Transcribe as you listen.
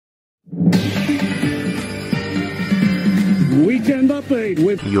Weekend Update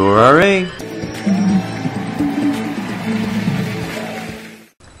with your RA.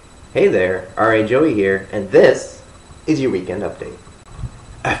 Hey there, RA Joey here, and this is your Weekend Update.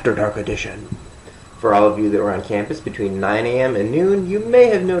 After Dark Edition. For all of you that were on campus between 9 a.m. and noon, you may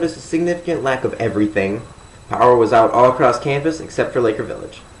have noticed a significant lack of everything. Power was out all across campus except for Laker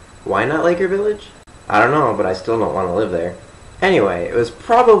Village. Why not Laker Village? I don't know, but I still don't want to live there. Anyway, it was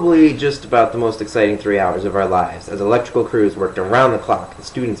probably just about the most exciting 3 hours of our lives, as electrical crews worked around the clock and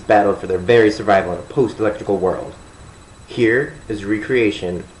students battled for their very survival in a post-electrical world. Here is a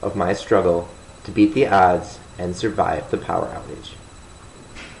recreation of my struggle to beat the odds and survive the power outage.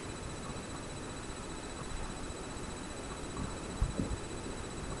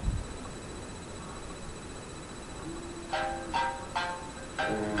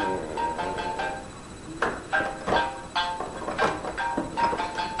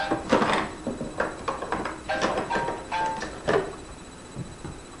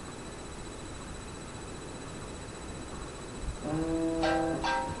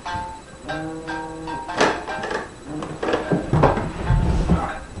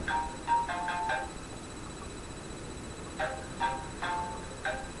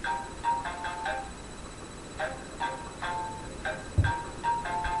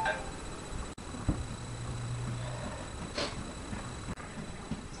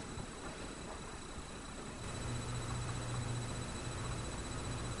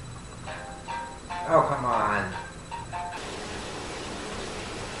 Oh, come on.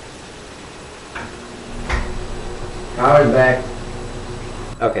 Power's back.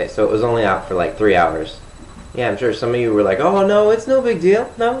 Okay, so it was only out for like 3 hours. Yeah, I'm sure some of you were like, oh no, it's no big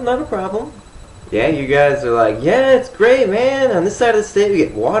deal. No, not a problem. Yeah, you guys are like, yeah, it's great, man. On this side of the state, we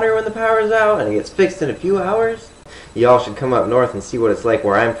get water when the power's out, and it gets fixed in a few hours. Y'all should come up north and see what it's like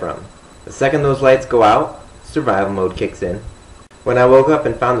where I'm from. The second those lights go out, survival mode kicks in. When I woke up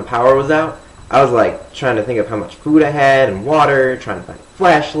and found the power was out, I was like trying to think of how much food I had and water, trying to find a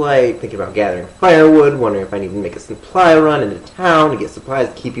flashlight, thinking about gathering firewood, wondering if I need to make a supply run into town to get supplies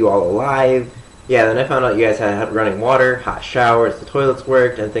to keep you all alive. Yeah, then I found out you guys had running water, hot showers, the toilets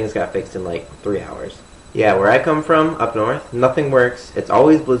worked, and things got fixed in like 3 hours. Yeah, where I come from, up north, nothing works, it's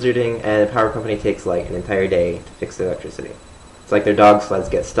always blizzarding, and the power company takes like an entire day to fix the electricity. It's like their dog sleds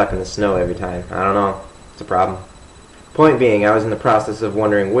get stuck in the snow every time. I don't know. It's a problem. Point being, I was in the process of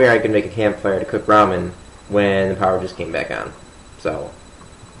wondering where I could make a campfire to cook ramen when the power just came back on. So,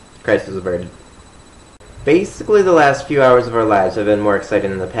 Christ was averted. Basically, the last few hours of our lives have been more exciting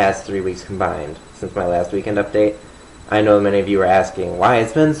than the past 3 weeks combined, since my last weekend update. I know many of you are asking why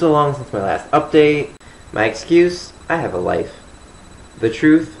it's been so long since my last update. My excuse? I have a life. The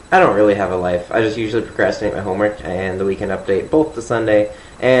truth? I don't really have a life. I just usually procrastinate my homework and the weekend update both to Sunday,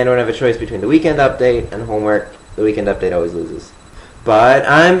 and when I have a choice between the weekend update and homework, the weekend update always loses. But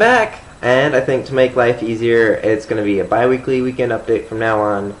I'm back, and I think to make life easier, it's going to be a bi-weekly weekend update from now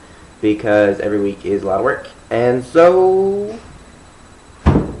on, because every week is a lot of work. And so...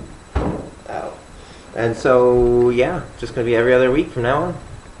 yeah, just going to be every other week from now on.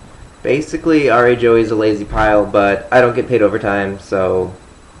 Basically, R.A. Joey's a lazy pile, but I don't get paid overtime, so...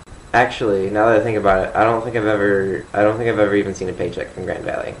 Actually, now that I think about it, I don't think I've ever even seen a paycheck from Grand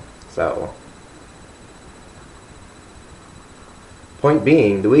Valley. So... Point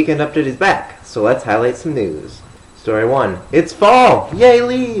being, the weekend update is back, so let's highlight some news. Story 1, it's fall! Yay,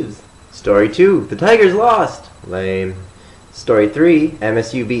 leaves! Story 2, the Tigers lost! Lame. Story 3,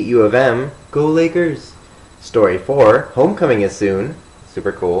 MSU beat U of M. Go Lakers! Story 4, homecoming is soon.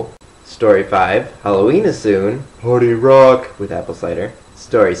 Super cool. Story 5, Halloween is soon. Party rock! With apple cider.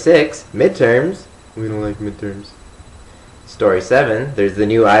 Story 6, midterms. We don't like midterms. Story 7, there's the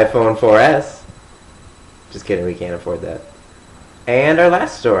new iPhone 4S. Just kidding, we can't afford that. And our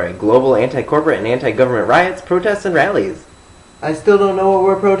last story, global anti-corporate and anti-government riots, protests, and rallies. I still don't know what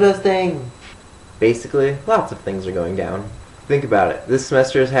we're protesting. Basically, lots of things are going down. Think about it. This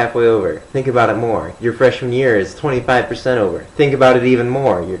semester is halfway over. Think about it more. Your freshman year is 25% over. Think about it even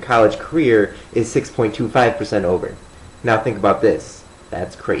more. Your college career is 6.25% over. Now think about this.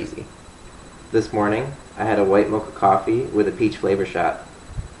 That's crazy. This morning, I had a white mocha coffee with a peach flavor shot.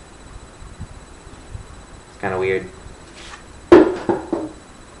 It's kind of weird.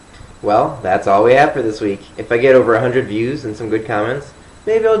 Well, that's all we have for this week. If I get over 100 views and some good comments,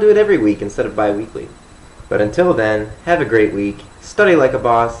 maybe I'll do it every week instead of bi-weekly. But until then, have a great week, study like a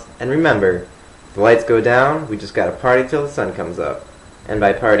boss, and remember, if the lights go down, we just gotta party till the sun comes up. And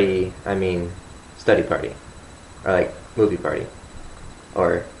by party, I mean study party. Or like movie party.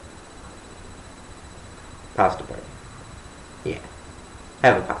 Or pasta party. Yeah.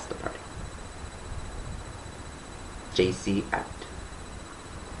 Have a pasta party. JC out.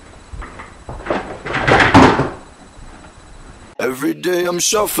 Every day I'm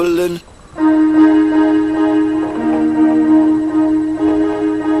shuffling.